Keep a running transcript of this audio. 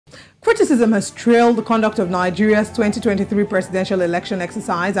Criticism has trailed the conduct of Nigeria's 2023 presidential election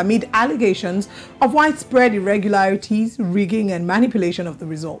exercise amid allegations of widespread irregularities, rigging, and manipulation of the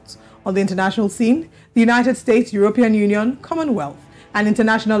results. On the international scene, the United States, European Union, Commonwealth, and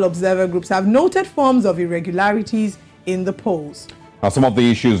international observer groups have noted forms of irregularities in the polls. Now, some of the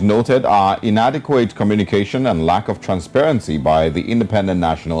issues noted are inadequate communication and lack of transparency by the Independent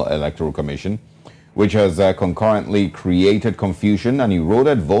National Electoral Commission, which has concurrently created confusion and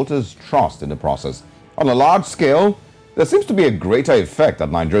eroded voters' trust in the process. On a large scale, there seems to be a greater effect that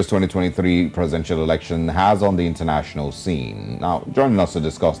Nigeria's 2023 presidential election has on the international scene. Now, joining us to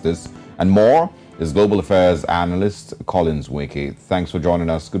discuss this and more is global affairs analyst Collins Wiki. Thanks for joining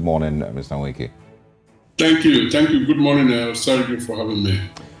us. Good morning, Mr. Wiki. Thank you. Thank you. Good morning, Sergio, for having me.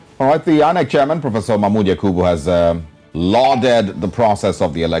 All right, the INEC chairman, Professor Mahmood Yakubu, has lauded the process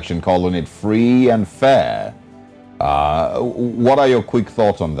of the election, calling it free and fair. What are your quick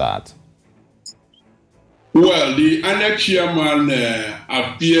thoughts on that? Well, the INEC chairman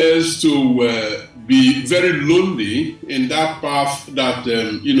appears to be very lonely in that path that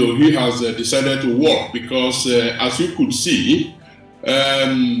he has decided to walk, because as you could see,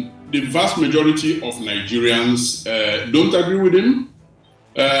 the vast majority of Nigerians don't agree with him.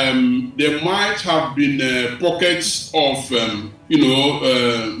 There might have been pockets of,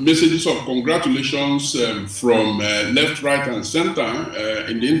 messages of congratulations from left, right, and center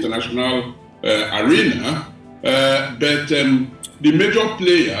in the international arena. But the major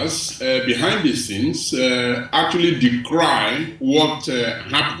players behind the scenes actually decry what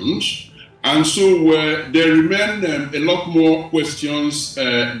happened. And so there remain a lot more questions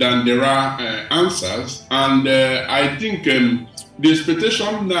than there are answers. And I think the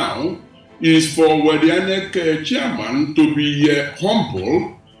expectation now is for the INEC chairman to be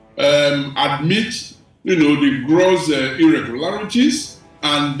humble, admit, the gross irregularities,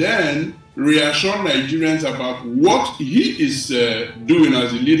 and then reassure Nigerians about what he is doing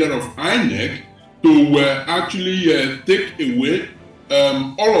as the leader of INEC to actually take away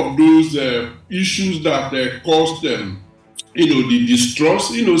all of those issues that caused the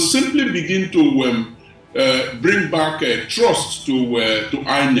distrust. Simply begin to bring back trust to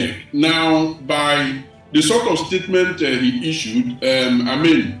INEC. Now, by the sort of statement he issued,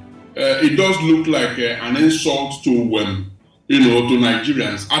 it does look like an insult to to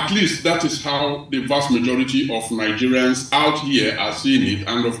Nigerians. At least that is how the vast majority of Nigerians out here are seeing it,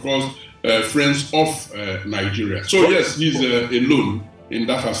 and of course, friends of Nigeria. So yes, he's alone in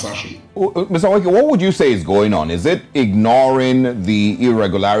that assertion. Mr. Wiki, what would you say is going on? Is it ignoring the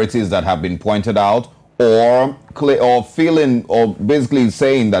irregularities that have been pointed out, or feeling, or basically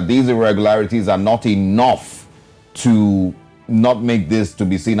saying that these irregularities are not enough to not make this to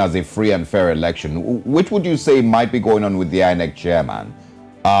be seen as a free and fair election? Which would you say might be going on with the INEC chairman?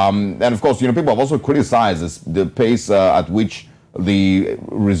 And of course, people have also criticized the pace at which the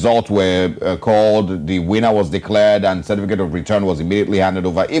results were called, the winner was declared, and certificate of return was immediately handed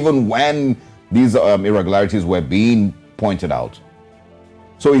over, even when these irregularities were being pointed out.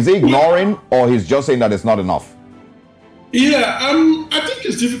 So is he ignoring, or he's just saying that it's not enough? Yeah, I think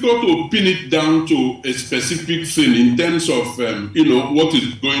it's difficult to pin it down to a specific thing in terms of, what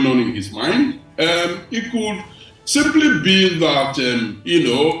is going on in his mind. It could simply be that,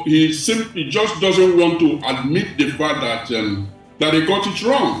 he simply just doesn't want to admit the fact that that he got it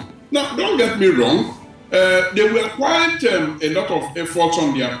wrong. Now, don't get me wrong. There were quite a lot of efforts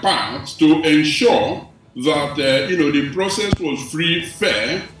on their part to ensure that, the process was free,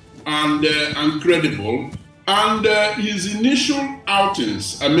 fair, and credible. And his initial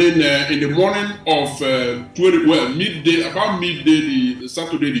outings, in the morning of midday, about midday, the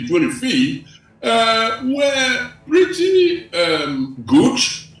Saturday, the 25th, were pretty good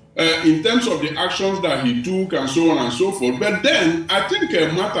in terms of the actions that he took and so on and so forth. But then I think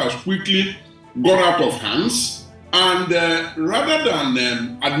matters quickly got out of hands, and rather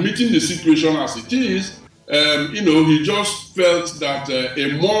than admitting the situation as it is, he just felt that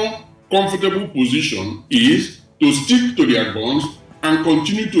a more comfortable position is to stick to their guns and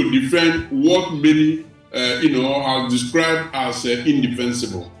continue to defend what many, have described as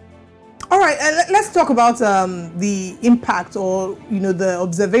indefensible. All right, let's talk about the impact, or the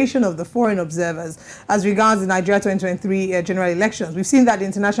observation of the foreign observers as regards the Nigeria 2023 general elections. We've seen that the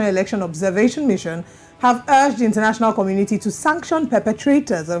International Election Observation Mission have urged the international community to sanction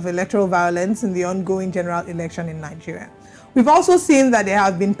perpetrators of electoral violence in the ongoing general election in Nigeria. We've also seen that there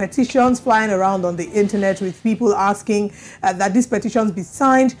have been petitions flying around on the internet with people asking that these petitions be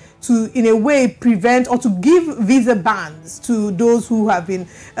signed to, in a way, prevent or to give visa bans to those who have been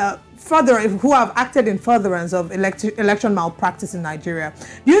who have acted in furtherance of election malpractice in Nigeria.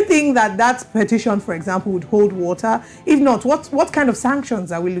 Do you think that that petition, for example, would hold water? If not, what kind of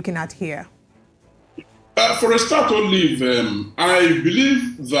sanctions are we looking at here? For a start, Olive, I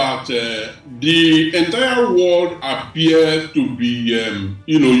believe that the entire world appeared to be,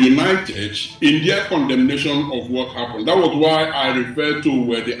 united in their condemnation of what happened. That was why I referred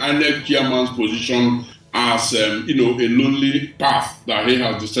to the INEC chairman's position as, a lonely path that he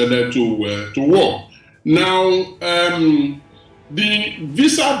has decided to walk. Now, the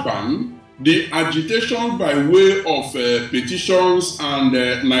visa ban, the agitation by way of petitions and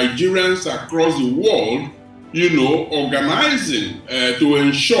Nigerians across the world, organizing to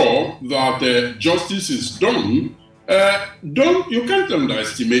ensure that justice is done, you can't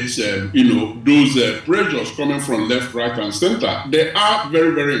underestimate, those pressures coming from left, right, and center. They are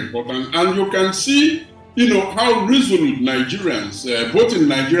very, very important, and you can see, how resolute Nigerians, both in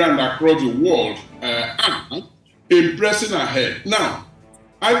Nigeria and across the world, are in pressing ahead. Now,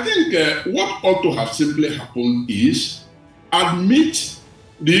 I think what ought to have simply happened is admit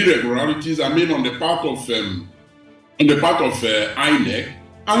the irregularities. I mean, on the part of INEC,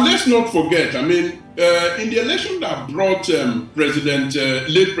 and let's not forget. I mean, in the election that brought late President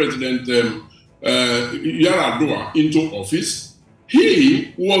Yaradua into office,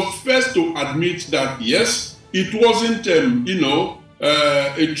 he was first to admit that yes, it wasn't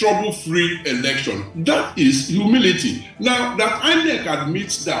a trouble-free election. That is humility. Now that INEC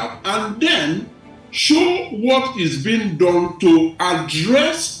admits that and then show what is being done to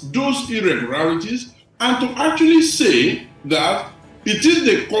address those irregularities and to actually say that it is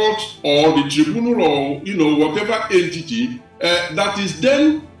the court or the tribunal or whatever entity that is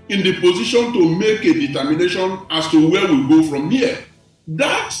then in the position to make a determination as to where we go from here.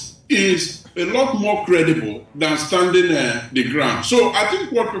 That is a lot more credible than standing the ground. So I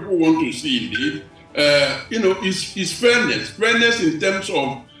think what people want to see indeed, is fairness. Fairness in terms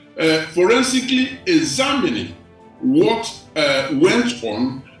of forensically examining what went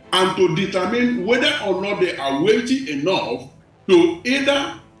on and to determine whether or not they are weighty enough to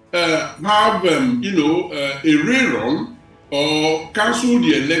either have a rerun or cancel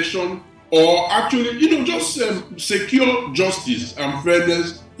the election, or actually, just secure justice and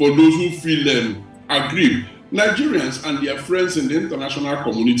fairness for those who feel aggrieved. Nigerians and their friends in the international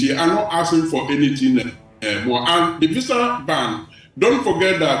community are not asking for anything more. And the visa ban, don't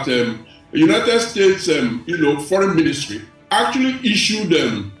forget that United States, Foreign Ministry actually issued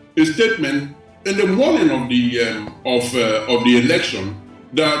a statement in the morning of the election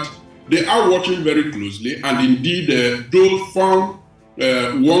that they are watching very closely, and indeed those found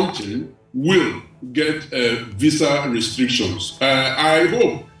wanting will get visa restrictions. I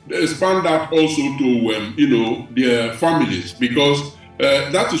hope they expand that also to their families, because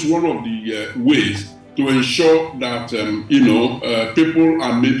that is one of the ways to ensure that people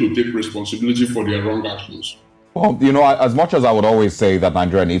are made to take responsibility for their wrong actions. Well, as much as I would always say that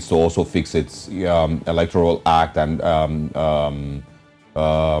Nigeria needs to also fix its electoral act and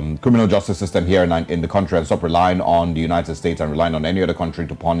criminal justice system here in the country and stop relying on the United States and relying on any other country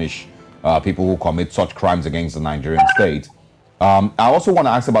to punish people who commit such crimes against the Nigerian state. I also want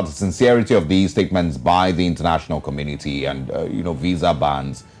to ask about the sincerity of these statements by the international community and, visa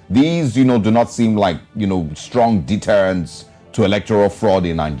bans. These, do not seem like, strong deterrents to electoral fraud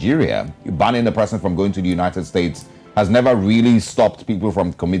in Nigeria. Banning the president from going to the United States has never really stopped people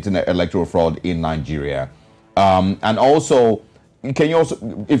from committing electoral fraud in Nigeria. And also, can you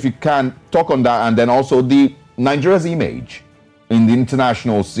also, if you can, talk on that, and then also Nigeria's image in the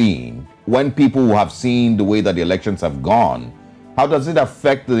international scene, when people have seen the way that the elections have gone, how does it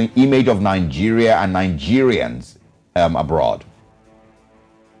affect the image of Nigeria and Nigerians abroad?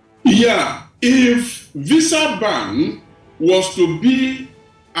 Yeah, if visa ban was to be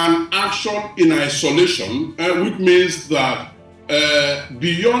an action in isolation, which means that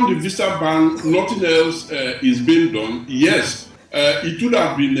beyond the visa ban, nothing else is being done, yes, it would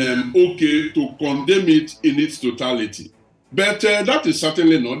have been okay to condemn it in its totality. But that is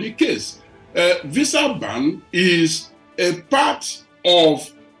certainly not the case. Visa ban is a part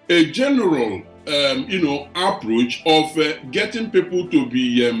of a general approach of getting people to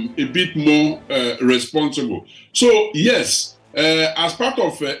be a bit more responsible. So yes, as part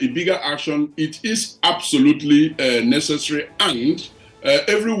of a bigger action, it is absolutely necessary, and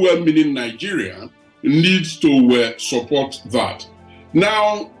every well-meaning Nigerian needs to support that.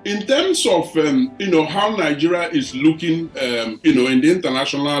 Now, in terms of how Nigeria is looking, in the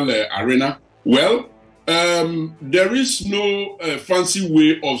international arena, well, there is no fancy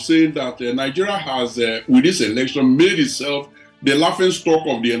way of saying that Nigeria has, with this election, made itself the laughingstock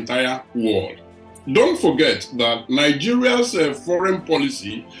of the entire world. Don't forget that Nigeria's foreign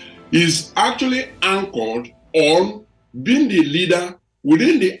policy is actually anchored on being the leader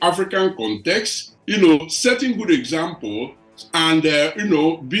within the African context, setting good example and,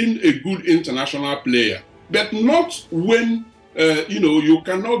 being a good international player. But not when, you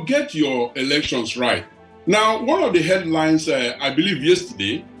cannot get your elections right. Now, one of the headlines, I believe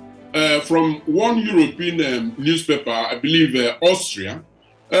yesterday, from one European newspaper, I believe Austria,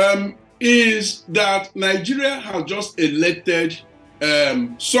 is that Nigeria has just elected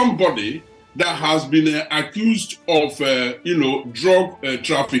somebody that has been accused of, drug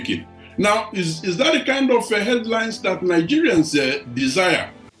trafficking. Now, is that the kind of headlines that Nigerians desire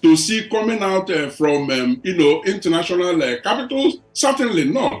to see coming out from, international capitals? Certainly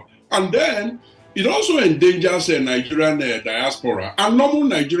not. And then it also endangers Nigerian diaspora and normal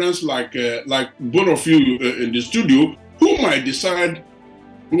Nigerians like both of you in the studio, who might decide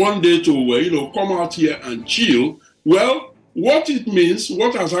one day to, come out here and chill. Well, what it means,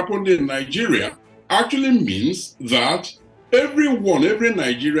 what has happened in Nigeria, actually means that every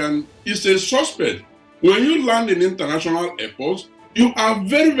Nigerian is a suspect. When you land in international airports, you are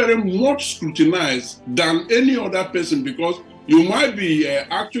very, very much scrutinized than any other person, because you might be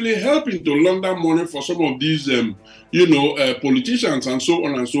actually helping to launder money for some of these, politicians and so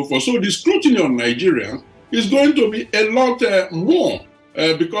on and so forth. So the scrutiny on Nigerians is going to be a lot more.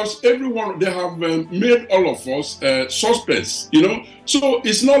 Because everyone, they have made all of us suspects, So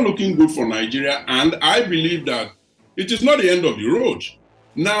it's not looking good for Nigeria, and I believe that it is not the end of the road.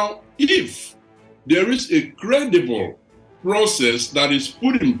 Now, if there is a credible process that is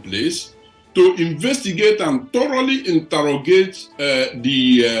put in place to investigate and thoroughly interrogate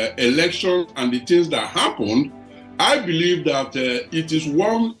the election and the things that happened, I believe that it is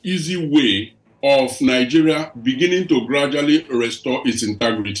one easy way of Nigeria beginning to gradually restore its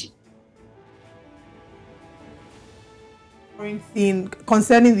integrity. Scene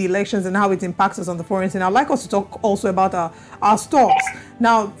concerning the elections and how it impacts us on the foreign scene, I'd like us to talk also about our stocks.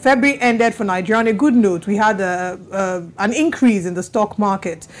 Now, February ended for Nigeria on a good note. We had an increase in the stock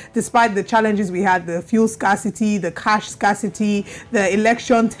market, despite the challenges we had, the fuel scarcity, the cash scarcity, the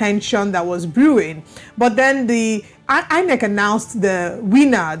election tension that was brewing. But then the INEC announced the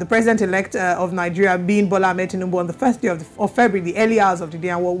winner, the president-elect of Nigeria, being Bola Ahmed Tinubu, on the first day of February, the early hours of the day.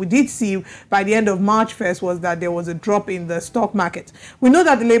 And what we did see by the end of March 1st was that there was a drop in the stock market. We know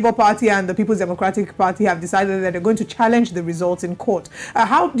that the Labour Party and the People's Democratic Party have decided that they're going to challenge the results in court.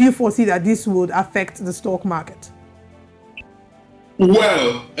 How do you foresee that this would affect the stock market?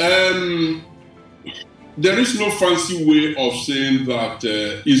 Well, there is no fancy way of saying that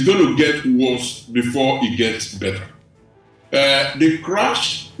it's going to get worse before it gets better. The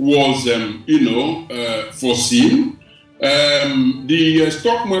crash was, foreseen. The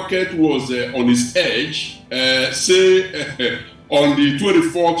stock market was on its edge, on the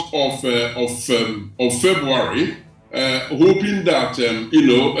 24th of February, hoping that,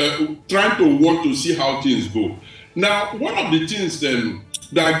 trying to watch to see how things go. Now, one of the things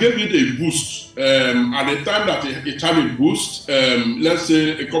that gave it a boost at the time that it had a boost, let's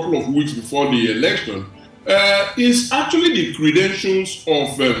say a couple of weeks before the election, is actually the credentials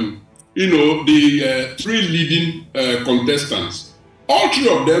of, the three leading contestants. All three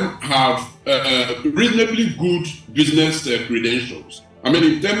of them have reasonably good business credentials. I mean,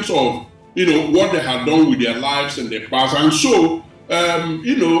 in terms of, what they had done with their lives in the past. And so,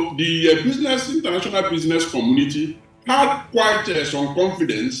 the international business community had quite some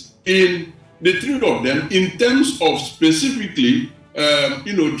confidence in the three of them in terms of specifically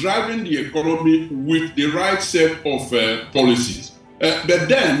driving the economy with the right set of policies. But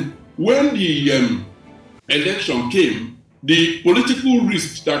then, when the election came, the political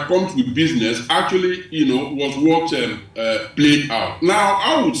risk that comes with business actually, was what played out. Now,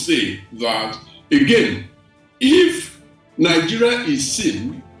 I would say that, again, if Nigeria is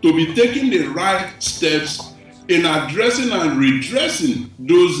seen to be taking the right steps in addressing and redressing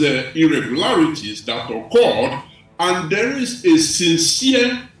those irregularities that occurred, and there is a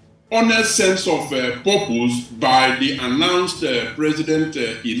sincere, honest sense of purpose by the announced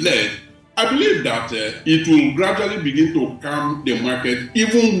president-elect, I believe that it will gradually begin to calm the market,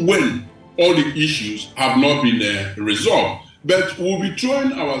 even when all the issues have not been resolved. But we'll be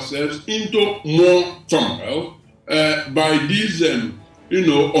throwing ourselves into more turmoil by these,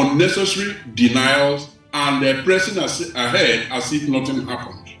 unnecessary denials and pressing ahead as if nothing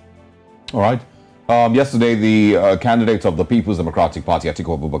happened. All right. Yesterday, the candidates of the People's Democratic Party,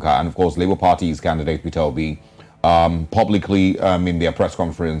 Atiku Abubakar, and of course, Labour Party's candidate, Peter Obi, publicly in their press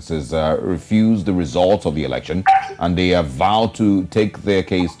conferences refused the results of the election, and they have vowed to take their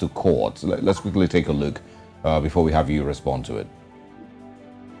case to court. Let's quickly take a look before we have you respond to it.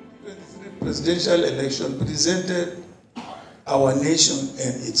 The presidential election presented our nation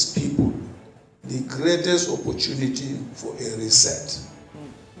and its people the greatest opportunity for a reset.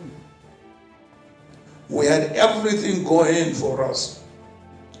 We had everything going for us.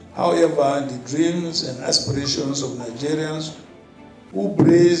 However, the dreams and aspirations of Nigerians who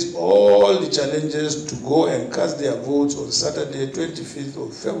braced all the challenges to go and cast their votes on Saturday, 25th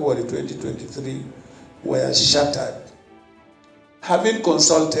of February 2023, were shattered. Having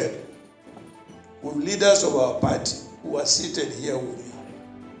consulted with leaders of our party who are seated here with me,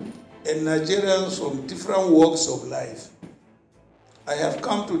 and Nigerians from different walks of life, I have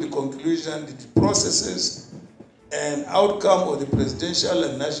come to the conclusion that the processes and outcome of the presidential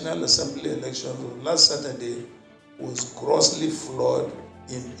and National Assembly elections of last Saturday was grossly flawed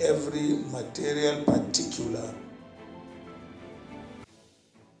in every material particular.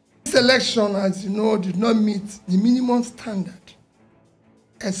 This election, as you know, did not meet the minimum standard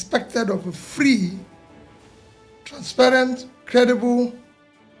expected of a free, transparent, credible,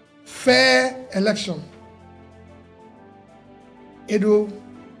 fair election. It will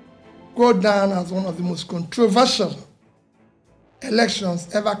go down as one of the most controversial elections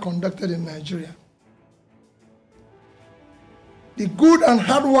ever conducted in Nigeria. The good and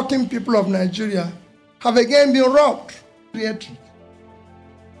hardworking people of Nigeria have again been robbed. And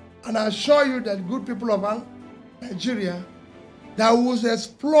I assure you that good people of Nigeria that will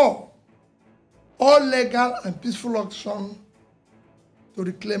explore all legal and peaceful action to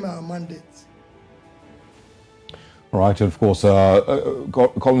reclaim our mandate. All right, and of course,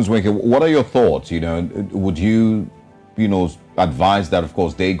 Collins Wake, what are your thoughts? Would you, advise that, of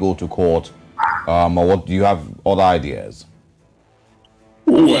course, they go to court, or what? Do you have other ideas?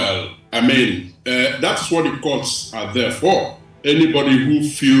 Well, that's what the courts are there for. Anybody who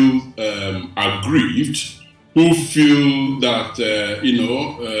feels aggrieved, who feel that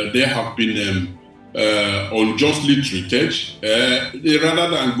they have been unjustly treated, rather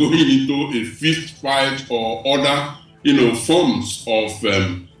than going into a fist fight or other forms of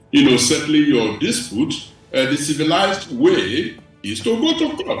settling your dispute, the civilized way is to go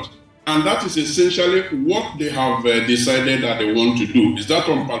to court. And that is essentially what they have decided that they want to do. Is that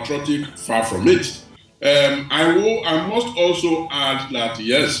unpatriotic? Far from it. I must also add that,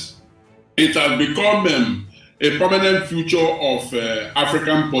 yes, it has become a permanent feature of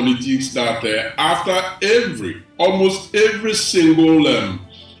African politics that after almost every single,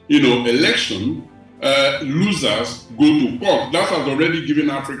 election, losers go to court. That has already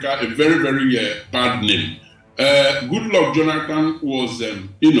given Africa a very, very bad name. Goodluck Jonathan was, a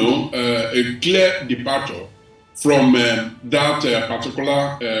clear departure from that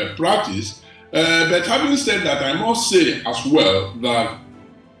particular practice. But having said that, I must say as well that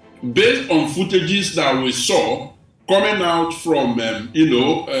based on footages that we saw coming out from,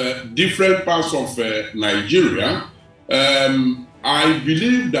 different parts of Nigeria, I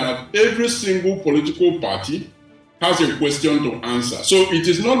believe that every single political party has a question to answer. So it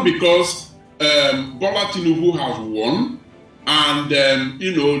is not because Bola Tinubu has won and,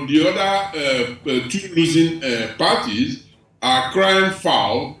 the other two losing parties are crying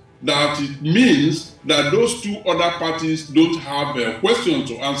foul that it means that those two other parties don't have a question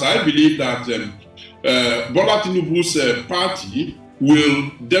to answer. I believe that Bola Tinubu's party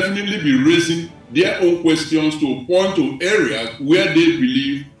will definitely be raising their own questions to point to areas where they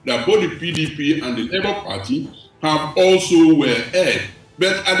believe that both the PDP and the Labour Party have also erred.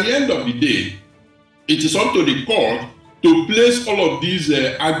 But at the end of the day, it is up to the court to place all of these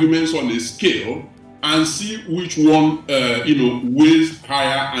arguments on a scale and see which one, weighs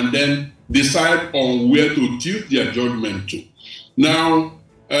higher, and then decide on where to tilt their judgment to. Now,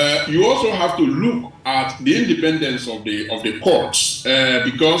 you also have to look at the independence of the courts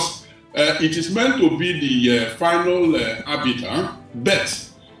because it is meant to be the final arbiter. But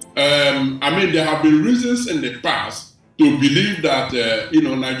there have been reasons in the past to believe that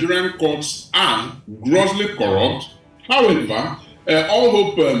Nigerian courts are grossly corrupt. However, all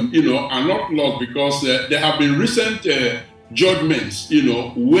hope are not lost because there have been recent judgments,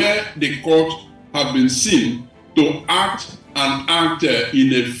 where the court have been seen to act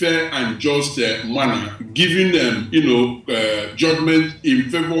in a fair and just manner, giving them, judgment in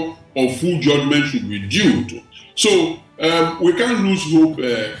favor of who judgment should be due to. So we can't lose hope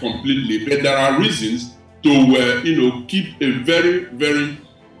completely, but there are reasons to, keep a very, very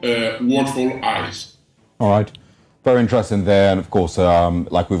watchful eyes. All right. Very interesting there. And of course,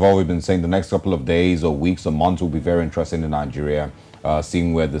 like we've always been saying, the next couple of days or weeks or months will be very interesting in Nigeria,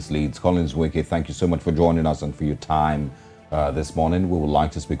 seeing where this leads. Collins Wike, thank you so much for joining us and for your time this morning. We would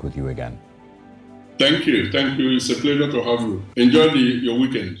like to speak with you again. Thank you. Thank you. It's a pleasure to have you. Enjoy your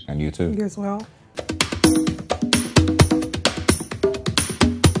weekend. And you too. You as well.